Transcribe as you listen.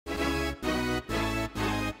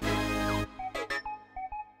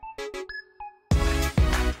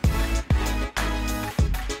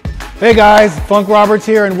Hey guys, Funk Roberts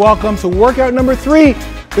here and welcome to workout number 3.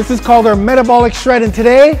 This is called our metabolic shred, and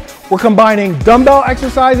today we're combining dumbbell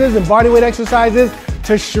exercises and bodyweight exercises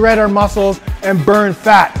to shred our muscles and burn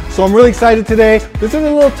fat. So I'm really excited today. This is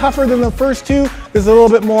a little tougher than the first two. This is a little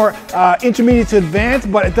bit more intermediate to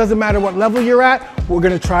advanced, but it doesn't matter what level you're at. We're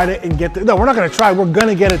gonna try it and get no, we're not gonna try, we're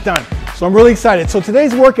gonna get it done. So I'm really excited. So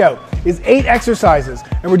today's workout is 8 exercises,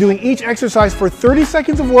 and we're doing each exercise for 30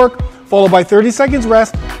 seconds of work, followed by 30 seconds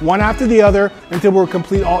rest, one after the other, until we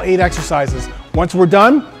complete all 8 exercises. Once we're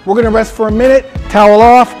done, we're gonna rest for a minute, towel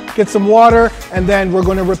off, get some water, and then we're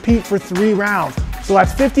gonna repeat for 3 rounds. So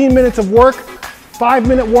that's 15 minutes of work,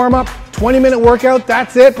 5-minute warm-up, 20-minute workout,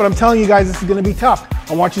 that's it. But I'm telling you guys, this is gonna be tough.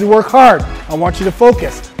 I want you to work hard. I want you to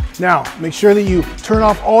focus. Now, make sure that you turn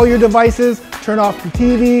off all your devices, turn off the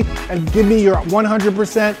TV, and give me your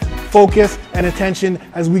 100% focus and attention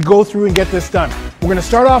as we go through and get this done. We're gonna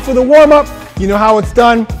start off with a warm-up. You know how it's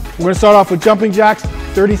done. We're gonna start off with jumping jacks,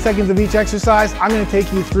 30 seconds of each exercise. I'm gonna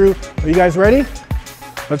take you through. Are you guys ready?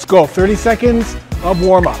 Let's go, 30 seconds of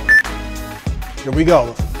warm-up. Here we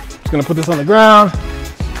go. Just gonna put this on the ground,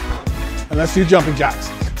 and let's do jumping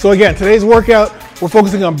jacks. So again, today's workout, we're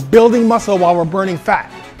focusing on building muscle while we're burning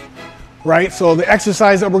fat, right? So the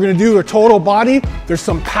exercise that we're gonna do are total body. There's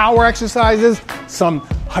some power exercises, some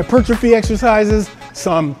hypertrophy exercises,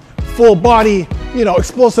 some full body,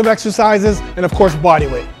 explosive exercises, and of course, body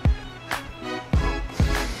weight.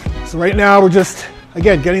 So right now, we're just,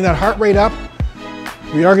 again, getting that heart rate up.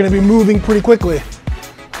 We are gonna be moving pretty quickly.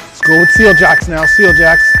 Let's go with seal jacks now, seal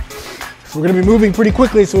jacks. So we're gonna be moving pretty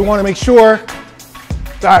quickly, so we wanna make sure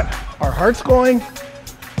that our heart's going,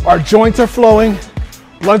 our joints are flowing,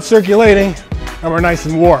 blood circulating, and we're nice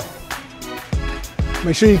and warm.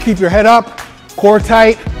 Make sure you keep your head up, core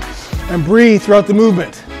tight, and breathe throughout the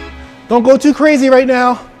movement. Don't go too crazy right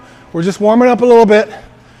now. We're just warming up a little bit,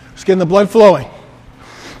 just getting the blood flowing.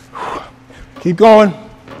 Keep going.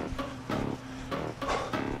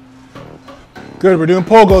 Good, we're doing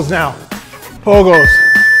pogos now. Pogos.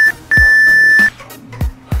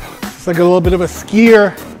 It's like a little bit of a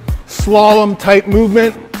skier, slalom type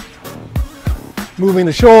movement. Moving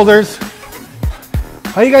the shoulders.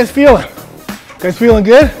 How you guys feeling? You guys feeling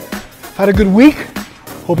good? Had a good week?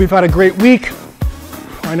 Hope you've had a great week.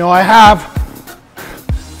 I know I have.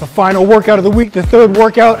 The final workout of the week, the 3rd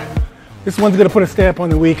workout. This one's gonna put a stamp on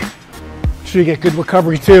the week. Make sure you get good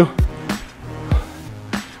recovery too.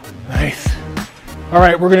 Nice. All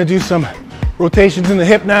right, we're gonna do some rotations in the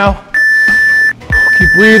hip now.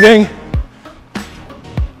 Keep breathing.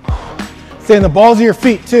 Stay in the balls of your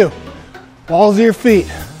feet too. Balls of your feet.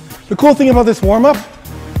 The cool thing about this warm-up,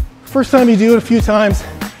 first time you do it a few times,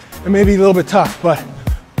 it may be a little bit tough, but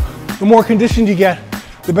the more conditioned you get,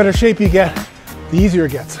 the better shape you get, the easier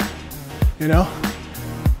it gets,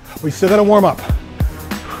 We still gotta warm up.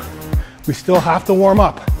 We still have to warm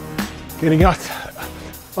up. Getting us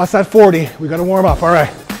at 40, we gotta warm up. All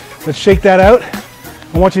right, let's shake that out.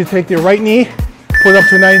 I want you to take your right knee, put it up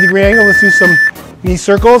to a 90-degree angle. Let's do some knee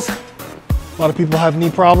circles. A lot of people have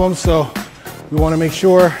knee problems, so we wanna make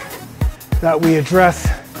sure that we address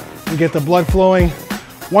and get the blood flowing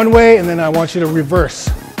one way, and then I want you to reverse.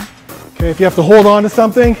 Okay, if you have to hold on to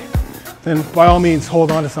something, then by all means,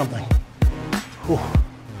 hold on to something. Whew.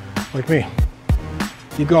 Like me.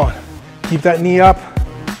 Keep going. Keep that knee up.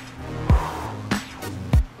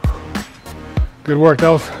 Good work, that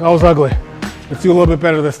was ugly. Let's do a little bit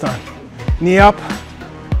better this time. Knee up,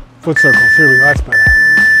 foot circles. Here we go, that's better.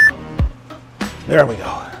 There we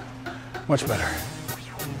go. Much better.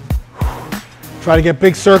 Try to get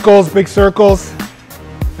big circles,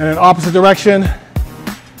 and in opposite direction.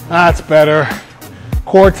 That's better.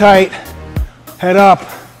 Core tight, head up.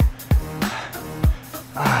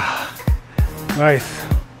 Nice.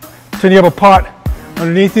 Pretend you have a pot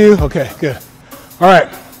underneath you. Okay, good. All right,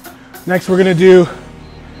 next we're gonna do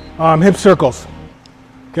hip circles.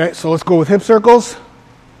 Okay, so let's go with hip circles.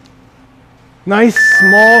 Nice,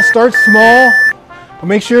 small, start small, but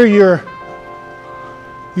make sure you're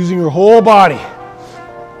using your whole body.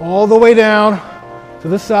 All the way down to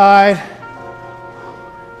the side.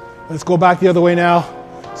 Let's go back the other way now.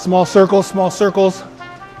 Small circles, a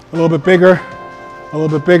little bit bigger,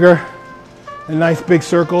 and nice big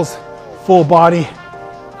circles, full body.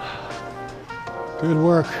 Good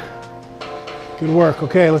work.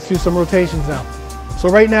 Okay, let's do some rotations now. So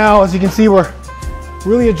right now, as you can see, we're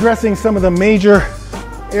really addressing some of the major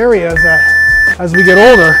areas that, as we get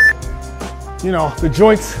older, the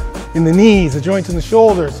joints in the knees, the joints in the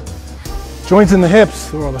shoulders, joints in the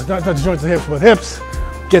hips, or not the joints in the hips, but hips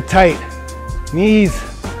get tight. Knees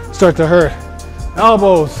start to hurt.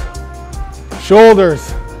 Elbows,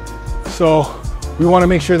 shoulders, So we want to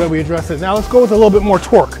make sure that we address it. Now let's go with a little bit more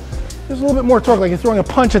torque. Just a little bit more torque, like you're throwing a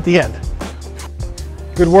punch at the end.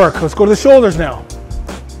 Good work. Let's go to the shoulders now.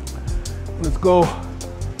 Let's go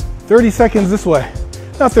 30 seconds this way.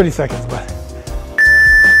 Not 30 seconds, but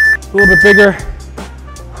a little bit bigger.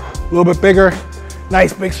 A little bit bigger.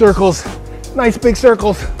 Nice big circles. Nice big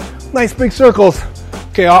circles. Nice big circles.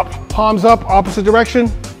 Okay, palms up, opposite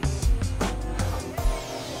direction.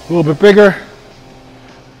 A little bit bigger.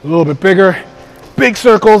 A little bit bigger. Big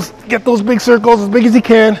circles. Get those big circles as big as you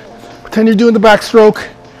can. Pretend you're doing the backstroke.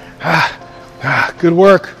 Good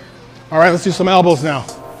work. All right, let's do some elbows now.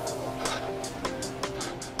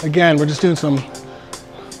 Again, we're just doing some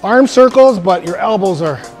arm circles, but your elbows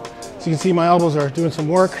are, so you can see my elbows are doing some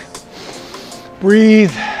work.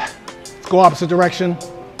 Breathe. Let's go opposite direction.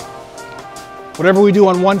 Whatever we do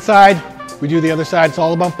on one side, we do the other side. It's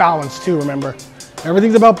all about balance too, remember.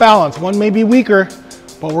 Everything's about balance. One may be weaker,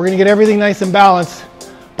 but we're gonna get everything nice and balanced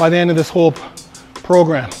by the end of this whole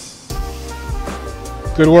program.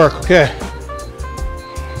 Good work, okay.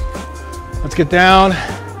 Let's get down.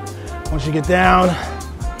 Once you get down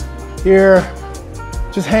here,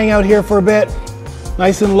 just hang out here for a bit.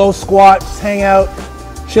 Nice and low squat, just hang out,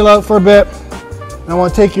 chill out for a bit. And I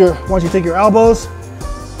want you to take your elbows,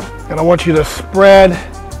 and I want you to spread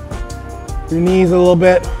your knees a little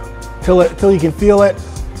bit till you can feel it.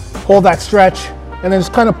 Hold that stretch, and then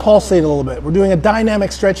just kind of pulsate a little bit. We're doing a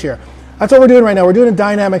dynamic stretch here. That's what we're doing right now. We're doing a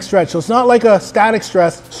dynamic stretch. So it's not like a static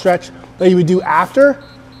stretch that you would do after,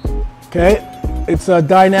 okay? It's a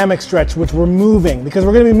dynamic stretch, which we're moving, because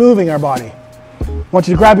we're gonna be moving our body. I want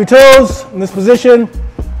you to grab your toes in this position.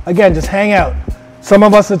 Again, just hang out. Some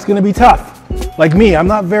of us, it's gonna be tough. Like me, I'm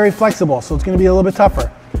not very flexible, so it's gonna be a little bit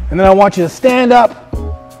tougher. And then I want you to stand up.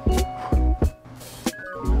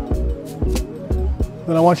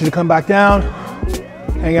 Then I want you to come back down.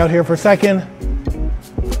 Hang out here for a second.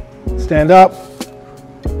 Stand up.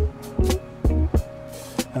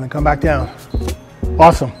 And then come back down.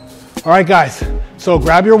 Awesome. All right, guys. So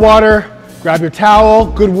grab your water, grab your towel.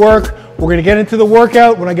 Good work. We're gonna get into the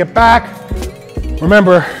workout. When I get back,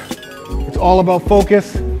 remember, it's all about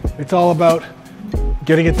focus. It's all about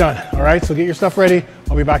getting it done. All right, so get your stuff ready.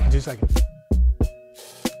 I'll be back in 2 seconds.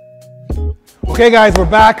 Okay, guys, we're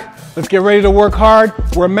back. Let's get ready to work hard.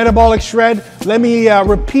 We're a metabolic shred. Let me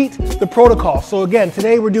repeat the protocol. So again,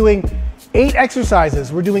 today we're doing 8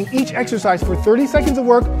 exercises. We're doing each exercise for 30 seconds of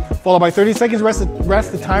work, followed by 30 seconds rest.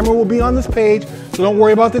 The timer will be on this page, so don't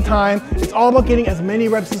worry about the time. It's all about getting as many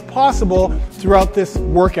reps as possible throughout this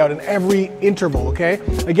workout in every interval, okay?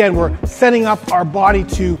 Again, we're setting up our body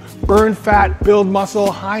to burn fat, build muscle,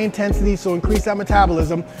 high intensity, so increase that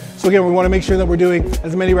metabolism. So again, we want to make sure that we're doing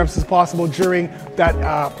as many reps as possible during that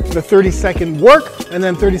the 30-second work, and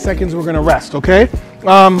then 30 seconds we're going to rest, okay?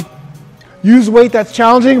 Use weight that's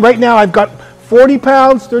challenging. Right now I've got 40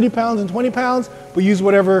 pounds, 30 pounds, and 20 pounds, but use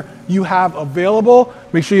whatever you have available.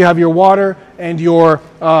 Make sure you have your water and your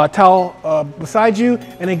towel beside you.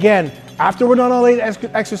 And again, after we're done all 8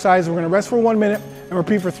 exercises, we're gonna rest for 1 minute and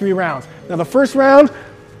repeat for 3 rounds. Now the first round,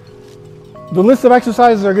 the list of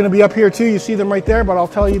exercises are gonna be up here too. You see them right there, but I'll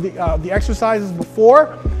tell you the exercises before.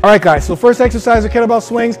 All right, guys, so first exercise are kettlebell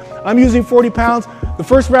swings. I'm using 40 pounds. The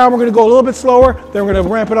first round, we're gonna go a little bit slower, then we're gonna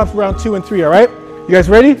ramp it up to round 2 and 3, all right? You guys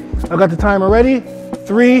ready? I've got the timer ready.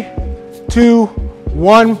 3, 2,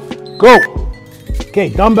 1, go. Okay,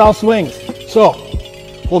 dumbbell swings. So,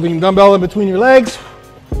 holding dumbbell in between your legs,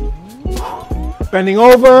 bending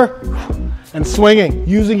over, and swinging,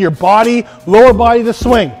 using your body, lower body to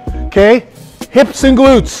swing, okay? Hips and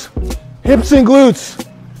glutes, hips and glutes.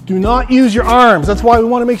 Do not use your arms. That's why we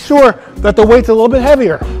wanna make sure that the weight's a little bit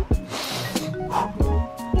heavier.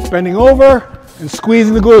 Bending over and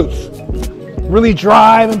squeezing the glutes. Really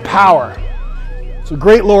drive and power. It's a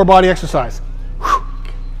great lower body exercise.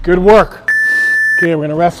 Good work. Okay, we're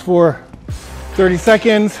gonna rest for 30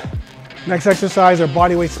 seconds. Next exercise are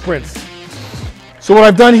bodyweight sprints. So what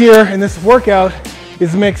I've done here in this workout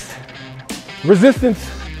is mixed resistance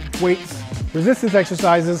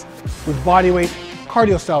exercises with bodyweight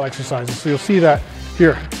cardio style exercises. So you'll see that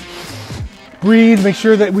here. Breathe, make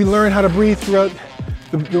sure that we learn how to breathe throughout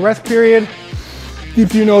the rest period.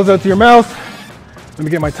 Keep your nose out to your mouth. Let me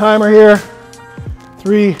get my timer here.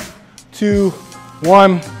 3, 2,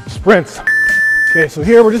 1, sprints. Okay, so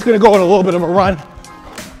here we're just gonna go on a little bit of a run.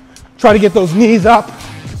 Try to get those knees up.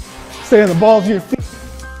 Stay on the balls of your feet.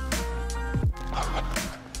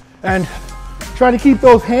 And try to keep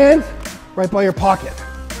those hands right by your pocket,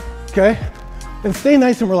 okay? And stay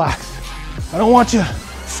nice and relaxed. I don't want you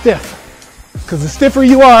stiff, because the stiffer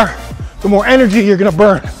you are, the more energy you're gonna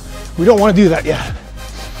burn. We don't wanna do that yet.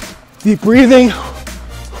 Deep breathing,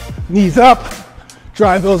 knees up,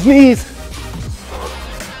 drive those knees.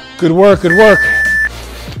 Good work, good work.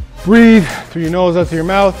 Breathe through your nose, out through your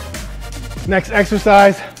mouth. Next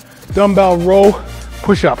exercise, dumbbell row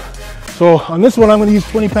push-up. So on this one, I'm gonna use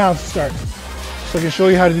 20 pounds to start. So I can show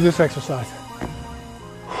you how to do this exercise.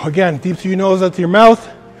 Again, deep through your nose, out through your mouth.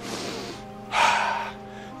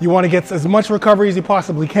 You wanna get as much recovery as you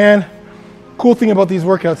possibly can. Cool thing about these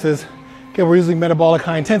workouts is, okay, we're using metabolic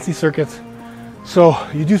high intensity circuits. So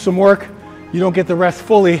you do some work, you don't get the rest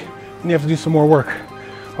fully, and you have to do some more work.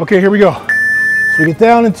 Okay, here we go. So we get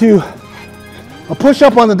down into a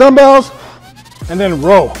push-up on the dumbbells, and then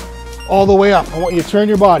row all the way up. I want you to turn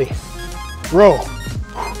your body. Row.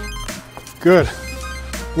 Good.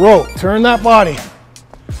 Row. Turn that body.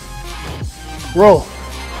 Row.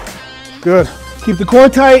 Good. Keep the core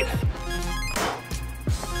tight.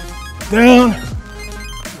 Down.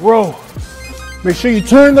 Row. Make sure you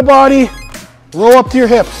turn the body. Row up to your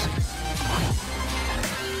hips.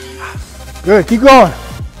 Good. Keep going.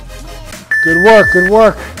 Good work. Good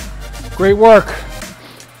work. Great work.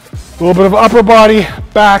 A little bit of upper body,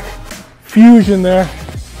 back, fusion there.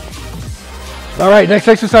 All right, next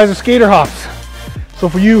exercise is skater hops. So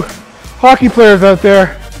for you hockey players out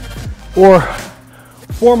there, or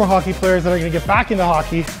former hockey players that are gonna get back into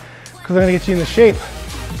hockey, because they're gonna get you in the shape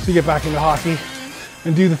so you get back into hockey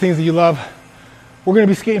and do the things that you love, we're gonna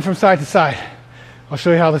be skating from side to side. I'll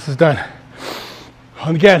show you how this is done.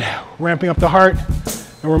 And again, ramping up the heart,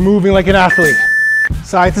 and we're moving like an athlete.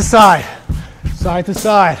 Side to side, side to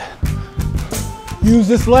side. Use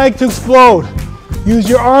this leg to explode. Use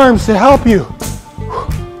your arms to help you.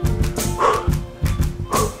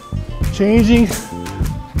 Changing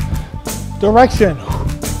direction.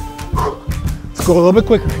 Let's go a little bit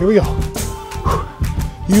quicker. Here we go.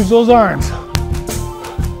 Use those arms.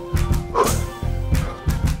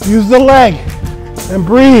 Use the leg and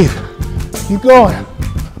breathe. Keep going.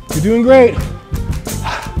 You're doing great.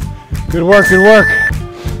 Good work, good work.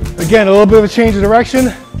 Again, a little bit of a change of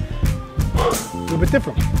direction. A little bit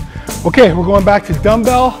different. Okay, we're going back to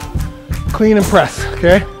dumbbell, clean and press,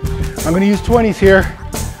 okay? I'm gonna use 20s here.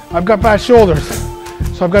 I've got bad shoulders,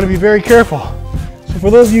 so I've got to be very careful. So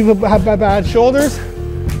for those of you who have bad shoulders,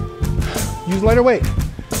 use lighter weight,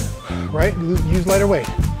 right? Use lighter weight.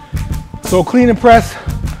 So clean and press,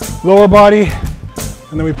 lower body,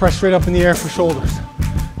 and then we press straight up in the air for shoulders,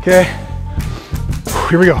 okay?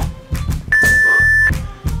 Here we go.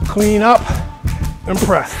 Clean up and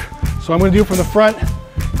press. So I'm gonna do it from the front,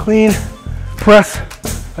 clean, press.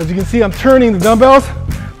 As you can see, I'm turning the dumbbells.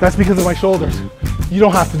 That's because of my shoulders. You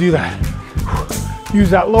don't have to do that. Use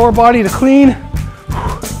that lower body to clean.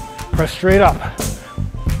 Press straight up.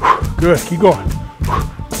 Good, keep going.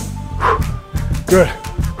 Good.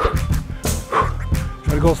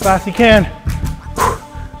 Try to go as fast as you can.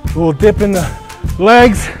 A little dip in the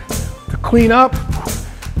legs to clean up.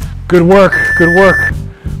 Good work, good work.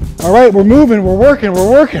 All right, we're moving, we're working, we're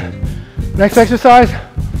working. Next exercise,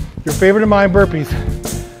 your favorite of mine, burpees.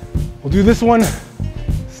 We'll do this one,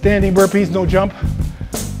 standing burpees, no jump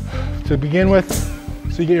to begin with,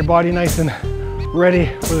 so you get your body nice and ready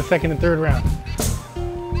for the second and third round.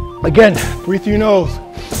 Again, breathe through your nose,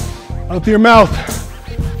 out through your mouth,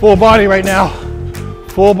 full body right now,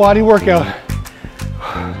 full body workout.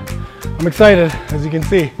 I'm excited, as you can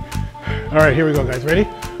see. All right, here we go, guys, ready?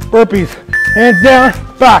 Burpees, hands down,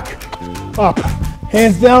 back, up,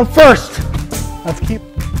 hands down first. Let's keep,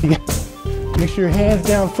 make sure your hands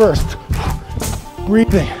down first.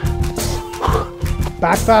 Breathing.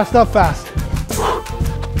 Back fast, up fast.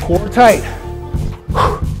 Core tight.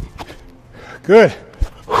 Good.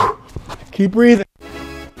 Keep breathing.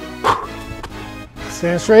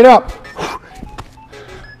 Stand straight up.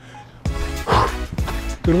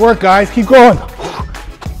 Good work, guys. Keep going.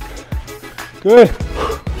 Good.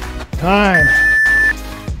 Time.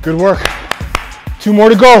 Good work. 2 more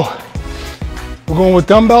to go. We're going with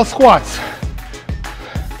dumbbell squats.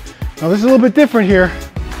 Now this is a little bit different here,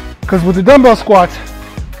 because with the dumbbell squats,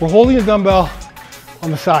 we're holding the dumbbell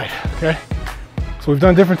on the side, okay? So we've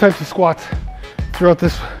done different types of squats throughout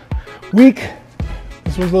this week.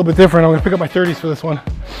 This one's a little bit different. I'm gonna pick up my 30s for this one.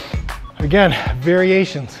 Again,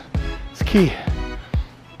 variations, it's key.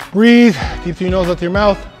 Breathe, deep through your nose, out through your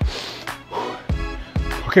mouth.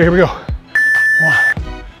 Okay, here we go. 1,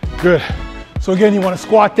 good. So again, you wanna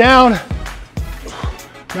squat down.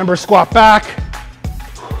 Remember, squat back.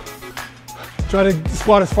 Try to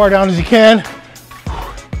squat as far down as you can.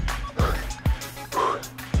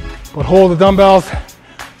 But hold the dumbbells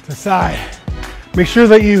to the side. Make sure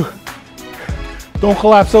that you don't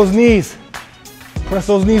collapse those knees. Press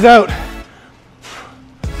those knees out.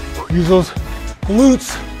 Use those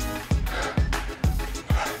glutes.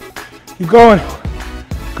 Keep going.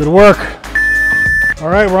 Good work. All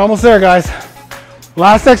right, we're almost there, guys.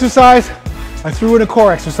 Last exercise, I threw in a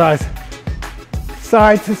core exercise.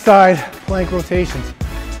 Side to side plank rotations.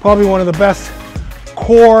 Probably one of the best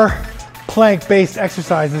core plank-based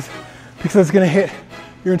exercises because it's gonna hit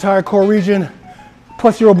your entire core region,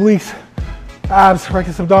 plus your obliques, abs,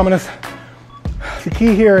 rectus abdominis. The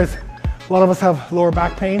key here is a lot of us have lower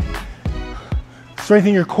back pain.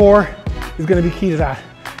 Strengthening your core is gonna be key to that.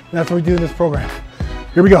 And that's what we do in this program.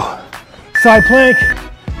 Here we go. Side plank,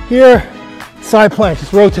 here, side plank,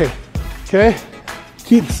 just rotate, okay?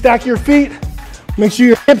 Stack your feet, make sure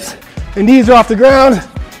your hips and knees are off the ground.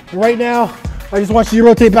 And right now, I just want you to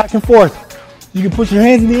rotate back and forth. You can put your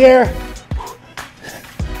hands in the air,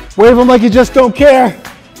 wave them like you just don't care.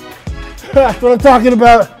 That's what I'm talking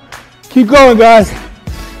about. Keep going, guys.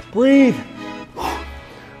 Breathe.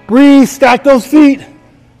 Breathe, stack those feet.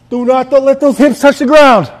 Don't let those hips touch the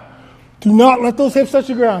ground. Do not let those hips touch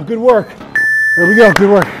the ground. Good work. There we go, good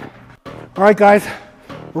work. All right, guys,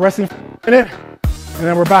 we're resting for a minute, and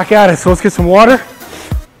then we're back at it. So let's get some water.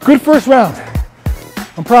 Good first round.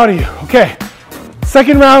 I'm proud of you. Okay,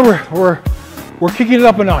 second round, we're kicking it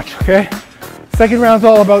up a notch, okay? Second round's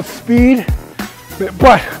all about speed,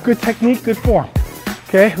 but good technique, good form,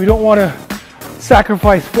 okay? We don't want to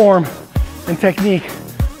sacrifice form and technique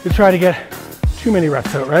to try to get too many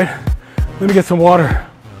reps out, right? Let me get some water.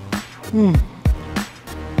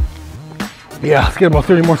 Yeah, let's get about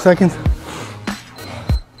 30 more seconds.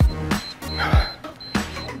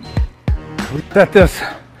 Reset this,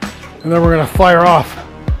 and then we're gonna fire off.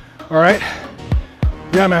 All right?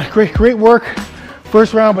 Yeah, man, great work.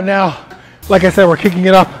 First round, but now, like I said, we're kicking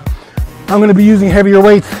it up. I'm gonna be using heavier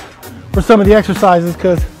weights for some of the exercises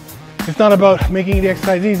because it's not about making the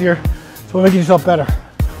exercise easier, it's about making yourself better.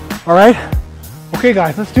 All right? Okay,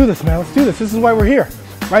 guys, let's do this, man. Let's do this. This is why we're here,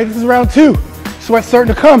 right? This is round 2. Sweat's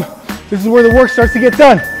starting to come. This is where the work starts to get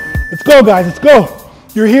done. Let's go, guys, let's go.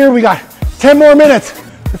 You're here, we got 10 more minutes.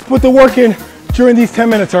 Let's put the work in during these 10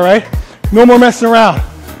 minutes, all right? No more messing around.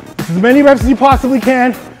 It's as many reps as you possibly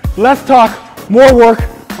can. Less talk, more work.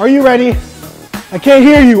 Are you ready? I can't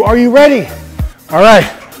hear you. Are you ready? All right,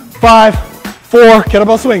 5, 4,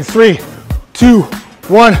 kettlebell swings. 3, 2,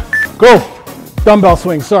 1, go. Dumbbell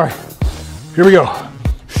swings, sorry. Here we go. I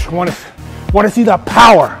want to see that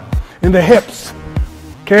power in the hips.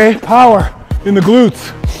 Okay, power in the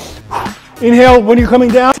glutes. Inhale when you're coming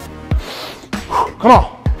down. Come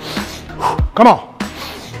on. Come on.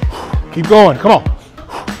 Keep going, come on.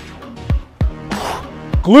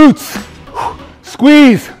 Glutes.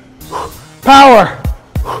 Squeeze. Power.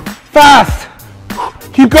 Fast.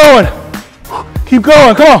 Keep going. Keep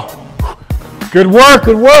going, come on. Good work,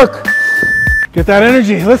 good work. Get that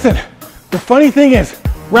energy. Listen, the funny thing is,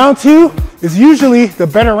 round 2 is usually the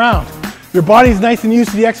better round. Your body's nice and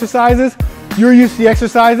used to the exercises. You're used to the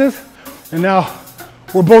exercises. And now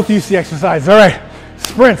we're both used to the exercises. All right,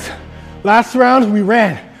 sprints. Last round, we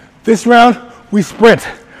ran. This round, we sprint.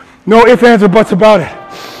 No ifs, ands, or buts about it.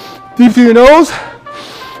 Deep through your nose,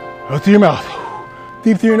 out through your mouth.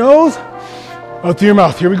 Deep through your nose, out through your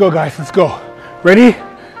mouth. Here we go, guys. Let's go. Ready?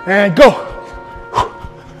 And go.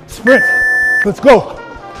 Sprint. Let's go.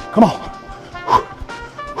 Come on.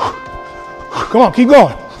 Come on, keep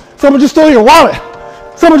going. Someone just stole your wallet.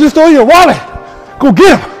 Someone just stole your wallet. Go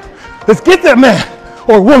get him. Let's get that man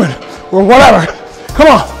or woman or whatever. Come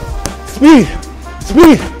on. Speed,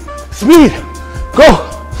 speed, speed. Go.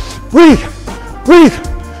 Breathe, breathe,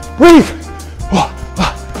 breathe. Come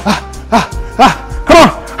on,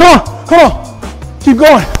 come on, come on. Keep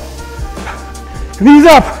going. Knees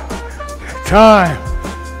up. Time.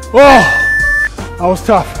 Oh, that was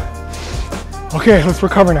tough. Okay, let's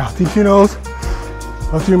recover now. Deep through your nose,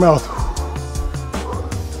 out through your mouth.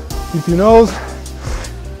 Deep through your nose,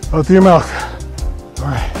 out through your mouth. All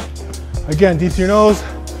right. Again, deep through your nose.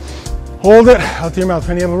 Hold it, out through your mouth.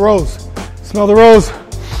 Penny of a rose. Smell the rose.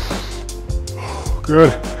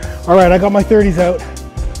 Good. All right, I got my 30s out.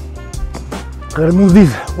 Gotta move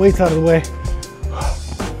these weights out of the way.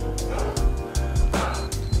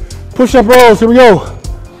 Push-up rows, here we go.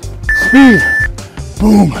 Speed.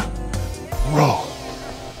 Boom. Row.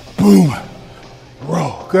 Boom.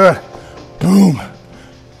 Row. Good. Boom.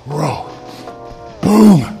 Row.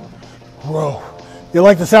 Boom. Row. You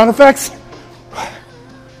like the sound effects?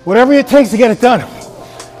 Whatever it takes to get it done.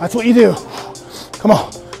 That's what you do. Come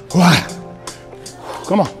on.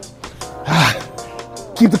 Come on.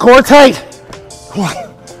 Keep the core tight.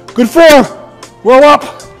 Good form. Roll up.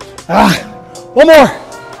 One more.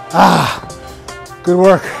 Good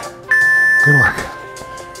work. Good work.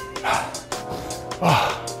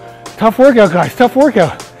 Tough workout, guys, tough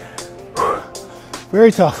workout.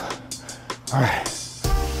 Very tough. All right,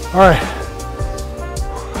 all right.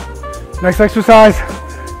 Next exercise,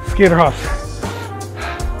 skater hops.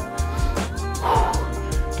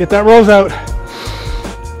 Get that rose out.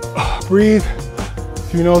 Breathe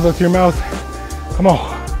through your nose, out through your mouth. Come on,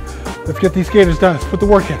 let's get these skaters done. Let's put the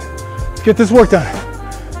work in. Let's get this work done.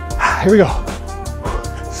 Here we go.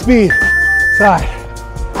 Speed, side.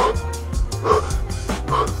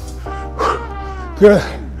 Good.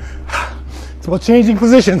 It's about changing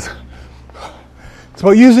positions. It's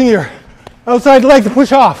about using your outside leg to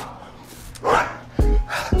push off.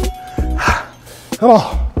 Come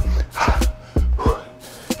on.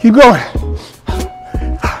 Keep going.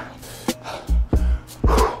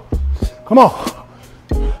 Come on.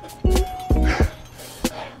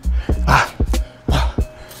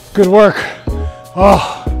 Good work.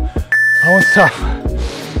 Oh, that one's tough.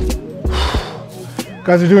 You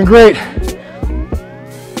guys are doing great.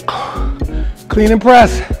 Clean and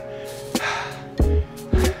press.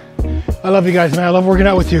 I love you guys, man. I love working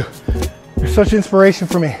out with you. You're such inspiration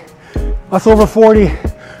for me. Us over 40,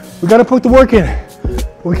 we gotta put the work in.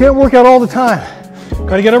 But we can't work out all the time.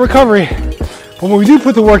 Gotta get a recovery. But when we do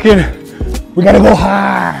put the work in, we gotta go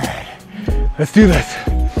hard. Let's do this.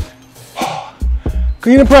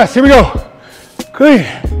 Clean and press, here we go. Clean,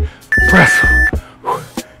 press,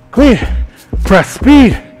 clean, press,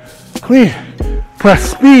 speed, clean,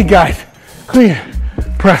 press, speed, guys. Clean,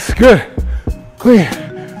 press, good. Clean,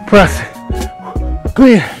 press,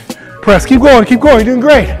 clean, press. Keep going, you're doing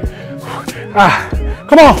great.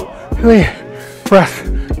 Come on, clean, press.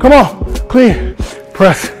 Come on, clean,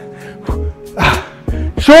 press.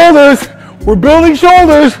 Shoulders, we're building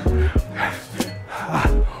shoulders.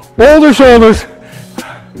 Older shoulders.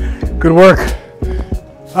 Good work.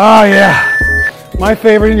 Oh yeah, my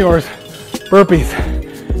favorite and yours, burpees.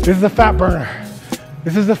 This is the fat burner.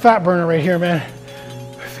 This is the fat burner right here, man.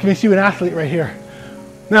 This makes you an athlete right here.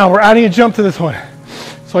 Now we're adding a jump to this one.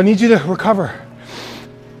 So I need you to recover.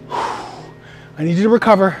 I need you to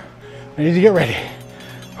recover. I need you to get ready.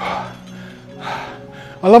 I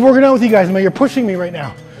love working out with you guys, man. You're pushing me right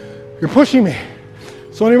now. You're pushing me.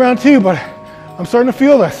 It's only round 2, but I'm starting to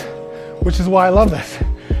feel this, which is why I love this.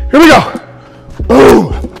 Here we go. Boom.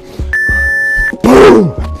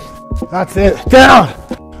 Boom. That's it. Down.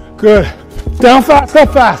 Good. Down fast,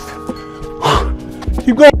 up fast.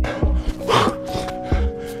 Keep going.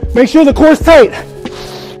 Make sure the core's tight.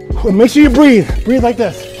 Make sure you breathe. Breathe like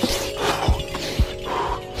this.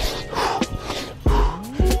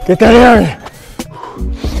 Get that air in.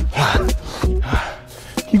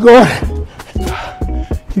 Keep going.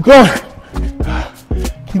 Keep going.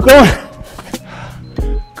 Keep going.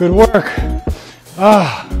 Good work.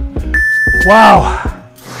 Wow.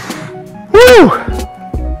 Woo!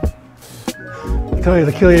 I tell you,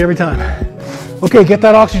 they kill you every time. Okay, get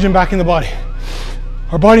that oxygen back in the body.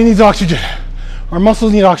 Our body needs oxygen. Our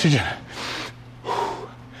muscles need oxygen.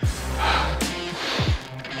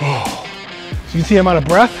 Oh. So you can see I'm out of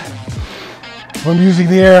breath. I'm using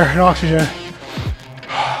the air and oxygen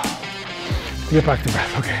to get back to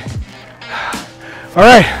breath. Okay. All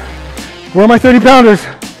right. Where are my 30 pounders?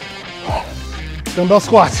 Dumbbell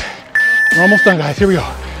squats. We're almost done, guys. Here we go.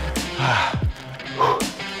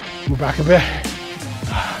 Move back a bit.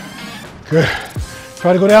 Good.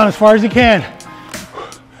 Try to go down as far as you can.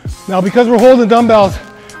 Now, because we're holding dumbbells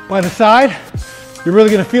by the side, you're really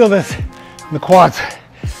gonna feel this in the quads.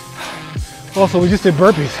 Also, we just did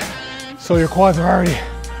burpees, so your quads are already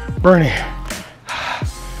burning.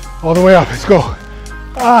 All the way up, let's go.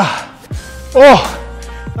 Wow.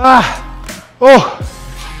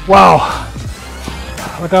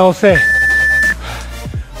 Like I always say,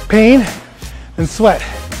 pain and sweat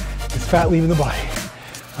is fat leaving the body.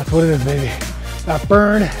 That's what it is, baby. That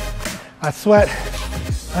burn, that sweat,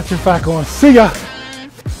 that's your fat going, see ya,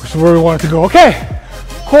 which is where we want it to go. Okay,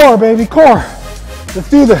 core, baby, core. Let's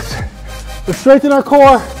do this. Let's strengthen our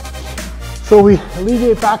core so we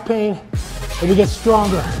alleviate back pain and we get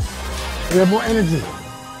stronger. We have more energy.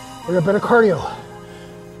 We have better cardio.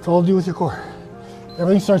 It's all to do with your core.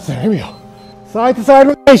 Everything starts there. Here we go. Side to side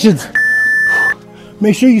rotations.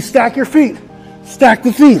 Make sure you stack your feet. Stack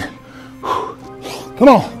the feet. Come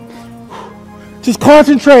on. Just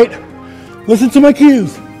concentrate. Listen to my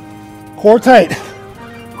cues. Core tight.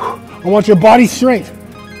 I want your body straight.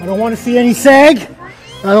 I don't want to see any sag.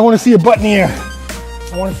 I don't want to see a butt in the air.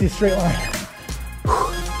 I want to see a straight line.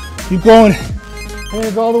 Keep going.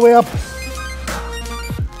 Hands all the way up.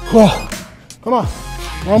 Come on.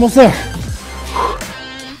 We're almost there.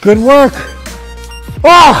 Good work.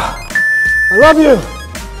 I love you.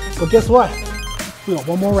 But guess what? We got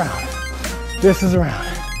one more round. This is a round.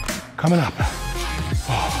 Coming up.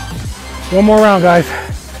 One more round, guys.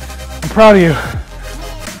 I'm proud of you.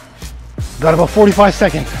 Got about 45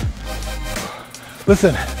 seconds.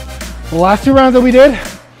 Listen, the last 2 rounds that we did,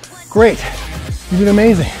 great. You did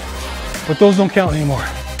amazing. But those don't count anymore.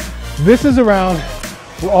 This is a round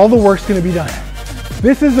where all the work's gonna be done.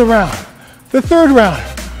 This is the round, the 3rd round,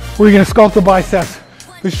 where you're gonna sculpt the biceps,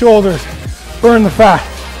 the shoulders, burn the fat.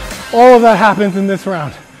 All of that happens in this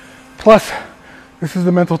round. Plus, this is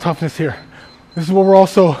the mental toughness here. This is where we're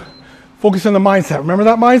also focused on the mindset. Remember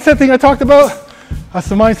that mindset thing I talked about? That's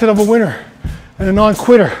the mindset of a winner and a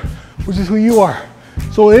non-quitter, which is who you are.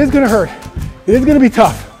 So it is gonna hurt. It is gonna be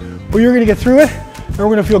tough, but you're gonna get through it, and we're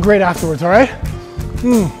gonna feel great afterwards, all right?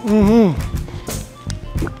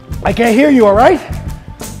 I can't hear you, all right?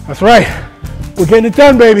 That's right. We're getting it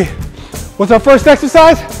done, baby. What's our first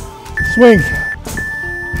exercise? Swings.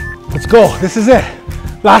 Let's go. This is it.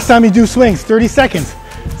 Last time you do swings, 30 seconds.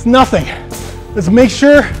 It's nothing. Let's make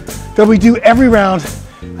sure that we do every round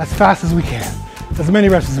as fast as we can, as many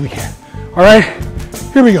reps as we can. All right?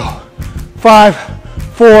 Here we go. 5,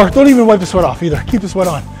 4. Don't even wipe the sweat off either. Keep the sweat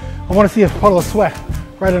on. I want to see a puddle of sweat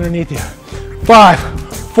right underneath you. 5,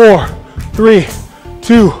 4, 3,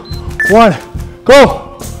 2, 1.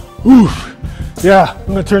 Go. Oof. Yeah, I'm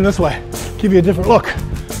going to turn this way. Give you a different look.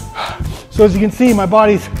 So as you can see, my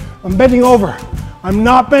body's, I'm bending over. I'm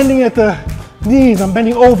not bending at the knees. I'm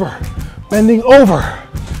bending over, bending over,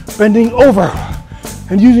 bending over,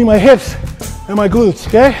 and using my hips and my glutes,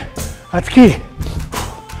 okay? That's key.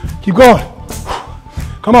 Keep going.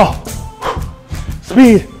 Come on.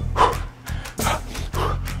 Speed.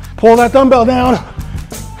 Pull that dumbbell down.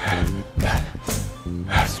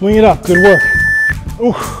 Swing it up. Good work.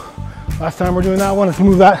 Ooh. Last time we're doing that one. Let's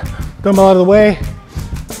move that dumbbell out of the way.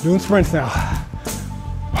 Doing sprints now.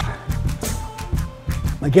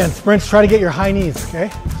 Again, sprints, try to get your high knees,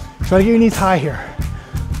 okay? Try to get your knees high here.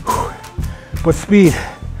 But speed,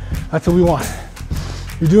 that's what we want.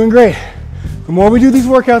 You're doing great. The more we do these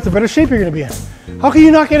workouts, the better shape you're gonna be in. How can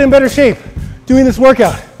you not get in better shape doing this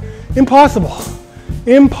workout? Impossible.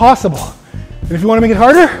 Impossible. And if you wanna make it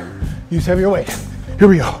harder, use heavier weight. Here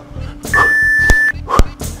we go.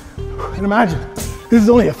 And imagine, this is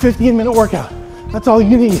only a 15-minute workout. That's all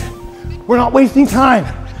you need. We're not wasting time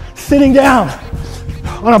sitting down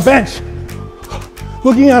on a bench,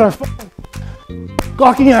 looking at our phone,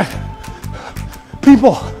 gawking at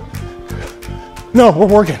people. No, we're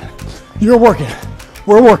working. You're working.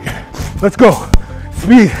 We're working. Let's go.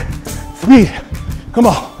 Speed, speed. Come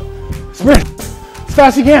on. Sprint. As fast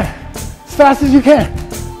as you can. As fast as you can.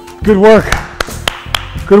 Good work.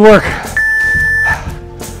 Good work.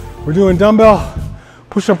 We're doing dumbbell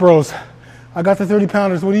push-up rows. I got the 30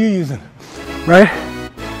 pounders. What are you using? Right?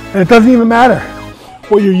 And it doesn't even matter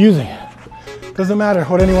what you're using. It doesn't matter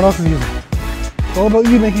what anyone else is using. It's all about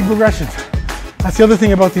you making progressions. That's the other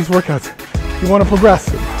thing about these workouts. You want to progress.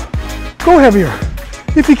 Go heavier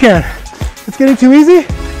if you can. If it's getting too easy,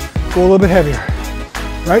 go a little bit heavier.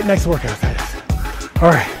 Right? Next workout, that is. All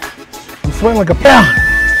right. I'm sweating like a pound.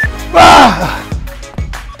 Ah!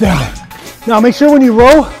 Down. Now make sure when you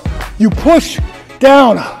row, you push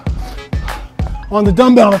down on the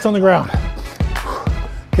dumbbell that's on the ground.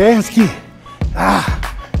 Okay, that's key. Ah,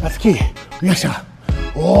 that's key. Yesha.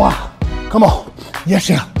 Oh, come on.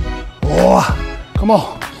 Yesha. Oh, come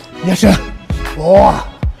on. Yesha.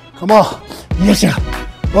 Oh, come on. Yesha.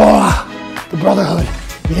 Oh, the brotherhood.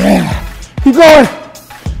 Yeah. Keep going.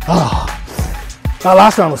 Oh, that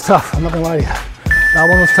last round was tough. I'm not gonna lie to you. That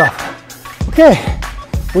one was tough. Okay,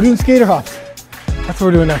 we're doing skater hops. That's what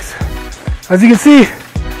we're doing next. As you can see,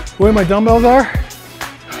 where my dumbbells are,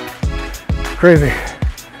 crazy.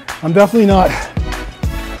 I'm definitely not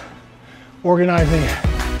organizing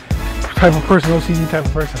type of person, OCD type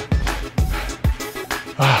of person.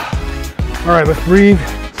 All right, let's breathe.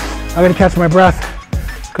 I gotta catch my breath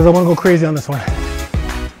because I wanna go crazy on this one.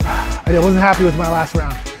 I wasn't happy with my last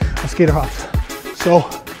round of skater hops. So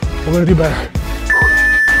we're gonna do better.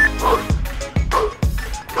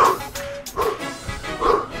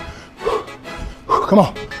 Come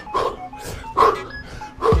on.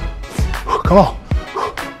 Come on.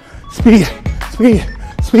 Speed, speed,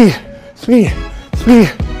 speed, speed, speed.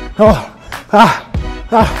 Come on. Ah,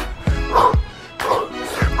 ah.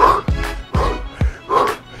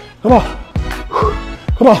 Come on.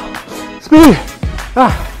 Come on. Speed.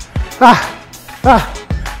 Ah, ah, ah.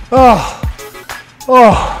 Oh,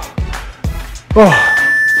 oh, oh.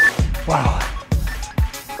 Wow.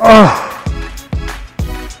 Oh.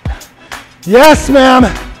 Yes, ma'am.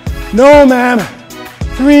 No, ma'am.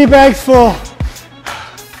 3 bags full.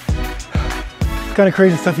 It's kind of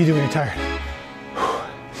crazy stuff you do when you're tired.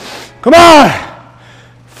 Come on!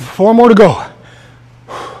 4 more to go.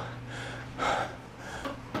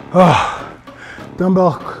 Oh,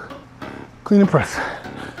 dumbbell clean and press.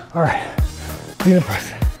 All right, clean and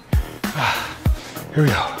press. Here we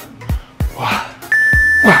go.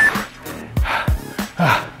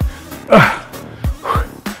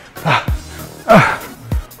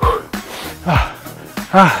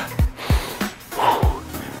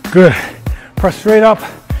 Good. Press straight up.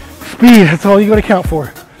 Speed, that's all you gotta count for.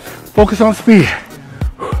 Focus on speed.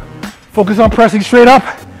 Focus on pressing straight up.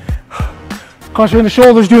 Concentrate on the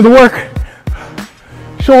shoulders, doing the work.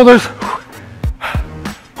 Shoulders.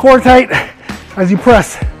 Core tight as you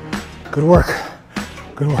press. Good work.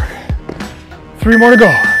 Good work. 3 more to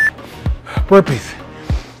go. Burpees.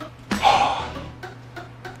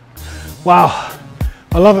 Wow.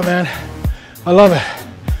 I love it, man. I love it.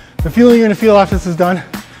 The feeling you're gonna feel after this is done,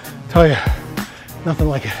 tell you, nothing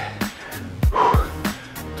like it.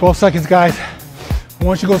 12 seconds, guys. I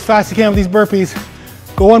want you to go as fast as you can with these burpees.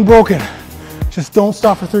 Go unbroken. Just don't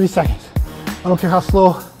stop for 30 seconds. I don't care how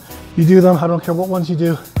slow you do them. I don't care what ones you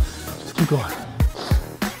do. Just keep going.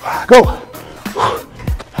 Go.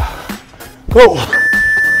 Go.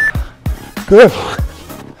 Good.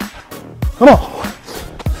 Come on.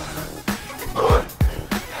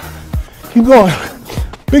 Keep going.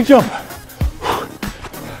 Big jump.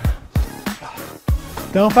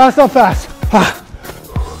 Down fast, up fast.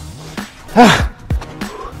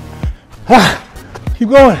 Keep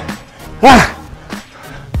going.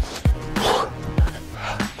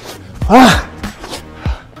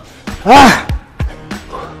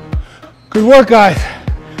 Good work, guys.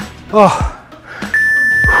 Oh.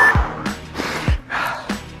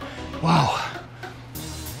 Wow.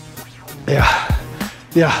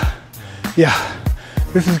 Yeah.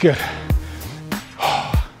 This is good.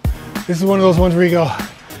 This is one of those ones where you go,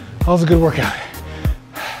 that was a good workout.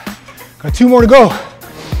 Got 2 more to go.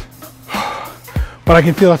 But I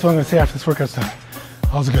can feel that's what I'm gonna say after this workout's done.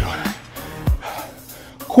 That was a good one.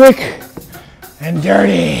 Quick and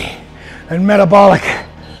dirty and metabolic.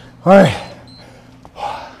 All right.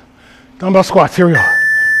 Dumbbell squats, here we go.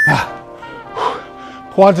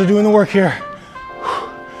 Quads are doing the work here.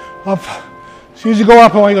 Up. As soon as you go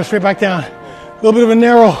up, I want you to go straight back down. A little bit of a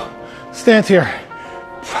narrow stance here.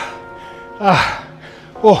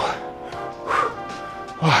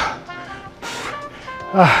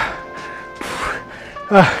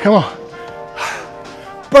 Come on.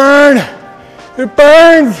 Burn. It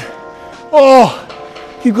burns. Oh,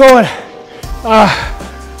 keep going. Oh,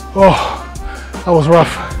 that was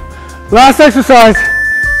rough. Last exercise.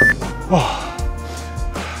 Oh,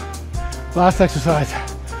 last exercise.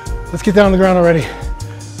 Let's get down on the ground already.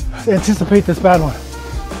 Let's anticipate this bad one.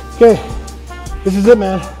 Okay, this is it,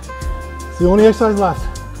 man. It's the only exercise left.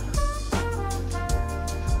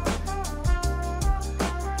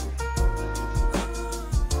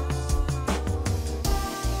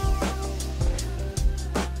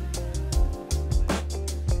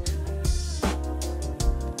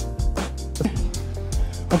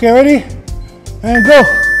 Okay, ready? And go.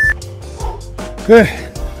 Good.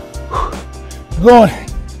 Keep going.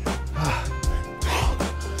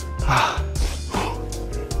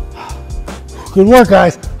 Good work,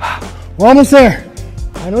 guys. We're almost there.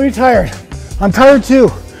 I know you're tired. I'm tired too.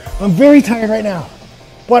 I'm very tired right now.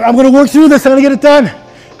 But I'm gonna work through this. I'm gonna get it done.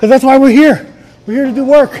 Because that's why we're here. We're here to do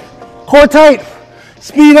work. Core tight.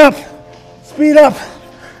 Speed up. Speed up.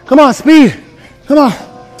 Come on, speed. Come on.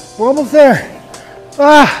 We're almost there.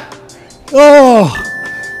 Oh,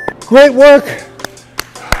 great work.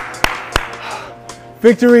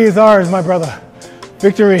 Victory is ours, my brother.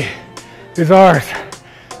 Victory is ours.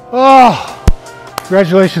 Oh,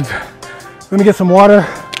 congratulations. Let me get some water,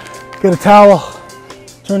 get a towel,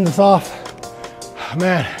 turn this off.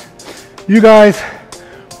 Man, you guys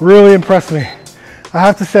really impressed me. I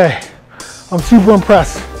have to say, I'm super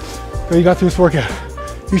impressed that you got through this workout.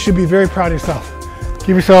 You should be very proud of yourself.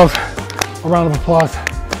 Give yourselves a round of applause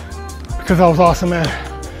because that was awesome, man.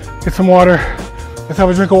 Get some water. Let's have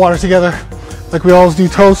a drink of water together like we always do.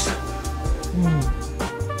 Toast.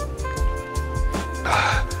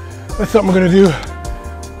 That's something we're gonna do.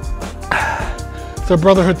 It's our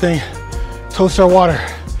brotherhood thing. Toast our water,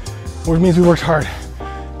 which means we worked hard.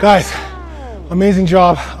 Guys, amazing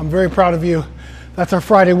job. I'm very proud of you. That's our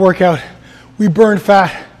Friday workout. We burned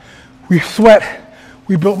fat, we sweat,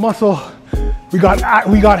 we built muscle, we got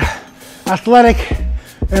athletic,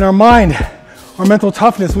 and our mind, our mental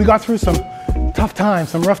toughness. We got through some tough times,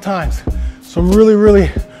 some rough times. So I'm really, really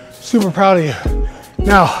super proud of you.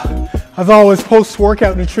 Now, as always,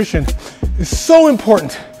 post-workout nutrition is so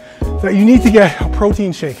important that you need to get a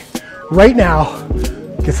protein shake right now.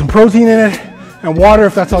 Get some protein in it and water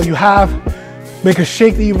if that's all you have. Make a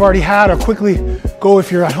shake that you've already had, or quickly go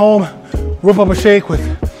if you're at home, whip up a shake with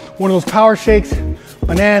one of those power shakes,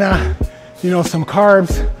 banana, some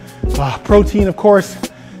carbs, protein of course,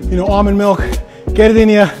 almond milk. Get it in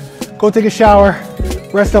you, go take a shower,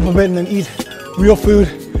 rest up a bit, and then eat real food.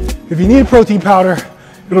 If you need a protein powder,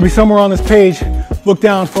 it'll be somewhere on this page. Look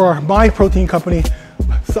down for my protein company,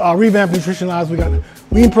 Revamped Nutrition Labs. We got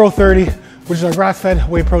Lean Pro 30, which is our grass-fed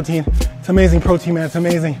whey protein. It's amazing protein, man, it's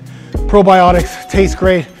amazing. Probiotics, tastes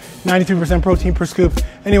great, 93% protein per scoop.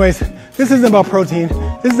 Anyways, this isn't about protein,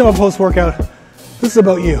 this isn't about post-workout, this is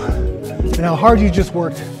about you and how hard you just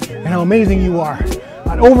worked and how amazing you are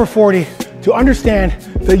at over 40 to understand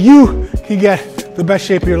that you can get the best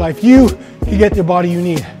shape of your life. You can get the body you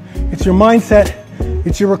need. It's your mindset,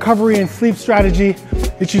 it's your recovery and sleep strategy,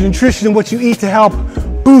 it's your nutrition and what you eat to help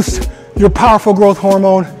boost your powerful growth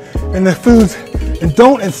hormone and the foods,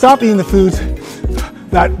 and stop eating the foods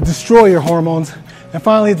that destroy your hormones. And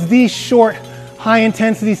finally, it's these short, high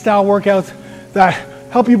intensity style workouts that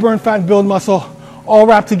help you burn fat and build muscle, all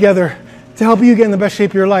wrapped together to help you get in the best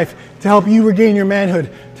shape of your life, to help you regain your manhood,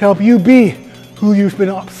 to help you be who you've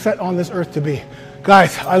been set on this earth to be.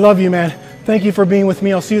 Guys, I love you, man. Thank you for being with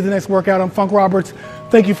me. I'll see you at the next workout. I'm Funk Roberts.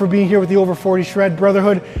 Thank you for being here with the Over 40 Shred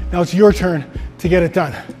Brotherhood. Now it's your turn to get it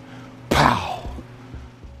done.